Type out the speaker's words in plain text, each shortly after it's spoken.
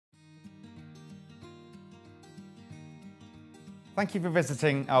Thank you for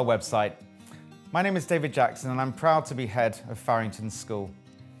visiting our website. My name is David Jackson and I'm proud to be head of Farrington School.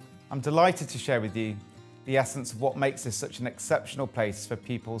 I'm delighted to share with you the essence of what makes this such an exceptional place for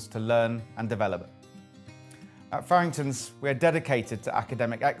pupils to learn and develop. At Farrington's, we are dedicated to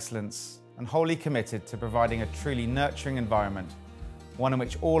academic excellence and wholly committed to providing a truly nurturing environment, one in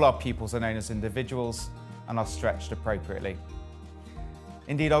which all our pupils are known as individuals and are stretched appropriately.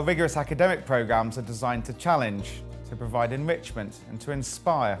 Indeed, our rigorous academic programmes are designed to challenge, to provide enrichment and to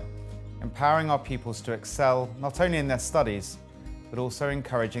inspire, empowering our pupils to excel not only in their studies, but also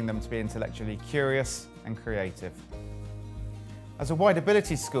encouraging them to be intellectually curious and creative. As a wide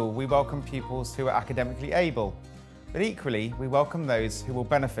ability school, we welcome pupils who are academically able, but equally we welcome those who will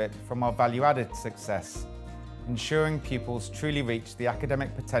benefit from our value-added success, ensuring pupils truly reach the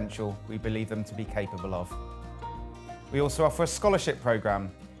academic potential we believe them to be capable of. We also offer a scholarship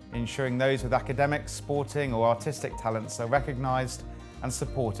programme, ensuring those with academic, sporting or artistic talents are recognised and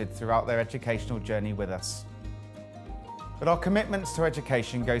supported throughout their educational journey with us. But our commitment to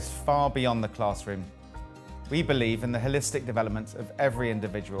education goes far beyond the classroom. We believe in the holistic development of every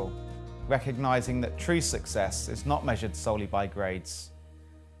individual, recognising that true success is not measured solely by grades.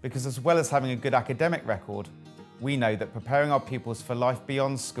 Because as well as having a good academic record, we know that preparing our pupils for life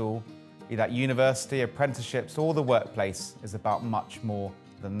beyond school, be that university, apprenticeships or the workplace, is about much more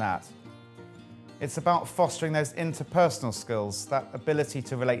than that. It's about fostering those interpersonal skills, that ability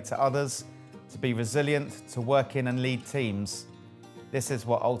to relate to others, to be resilient, to work in and lead teams. This is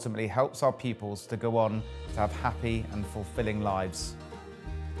what ultimately helps our pupils to go on to have happy and fulfilling lives.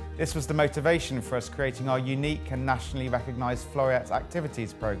 This was the motivation for us creating our unique and nationally recognised Floreat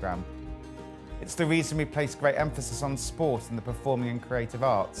Activities programme. It's the reason we place great emphasis on sport and the performing and creative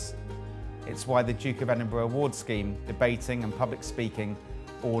arts. It's why the Duke of Edinburgh Award Scheme, debating and public speaking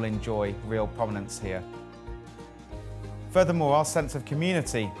all enjoy real prominence here. Furthermore, our sense of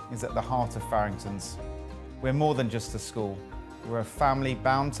community is at the heart of Farrington's. We're more than just a school. We're a family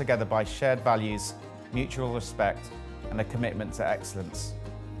bound together by shared values, mutual respect and a commitment to excellence.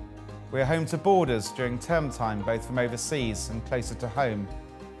 We're home to boarders during term time, both from overseas and closer to home.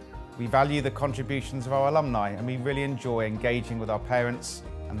 We value the contributions of our alumni and we really enjoy engaging with our parents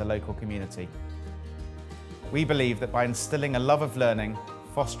and the local community. We believe that by instilling a love of learning,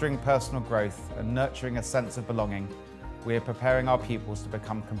 fostering personal growth and nurturing a sense of belonging, we are preparing our pupils to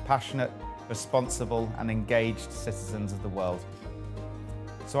become compassionate, responsible and engaged citizens of the world.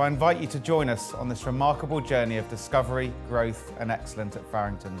 So I invite you to join us on this remarkable journey of discovery, growth and excellence at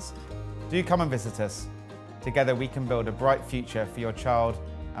Farrington's. Do come and visit us. Together we can build a bright future for your child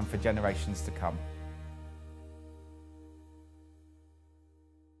and for generations to come.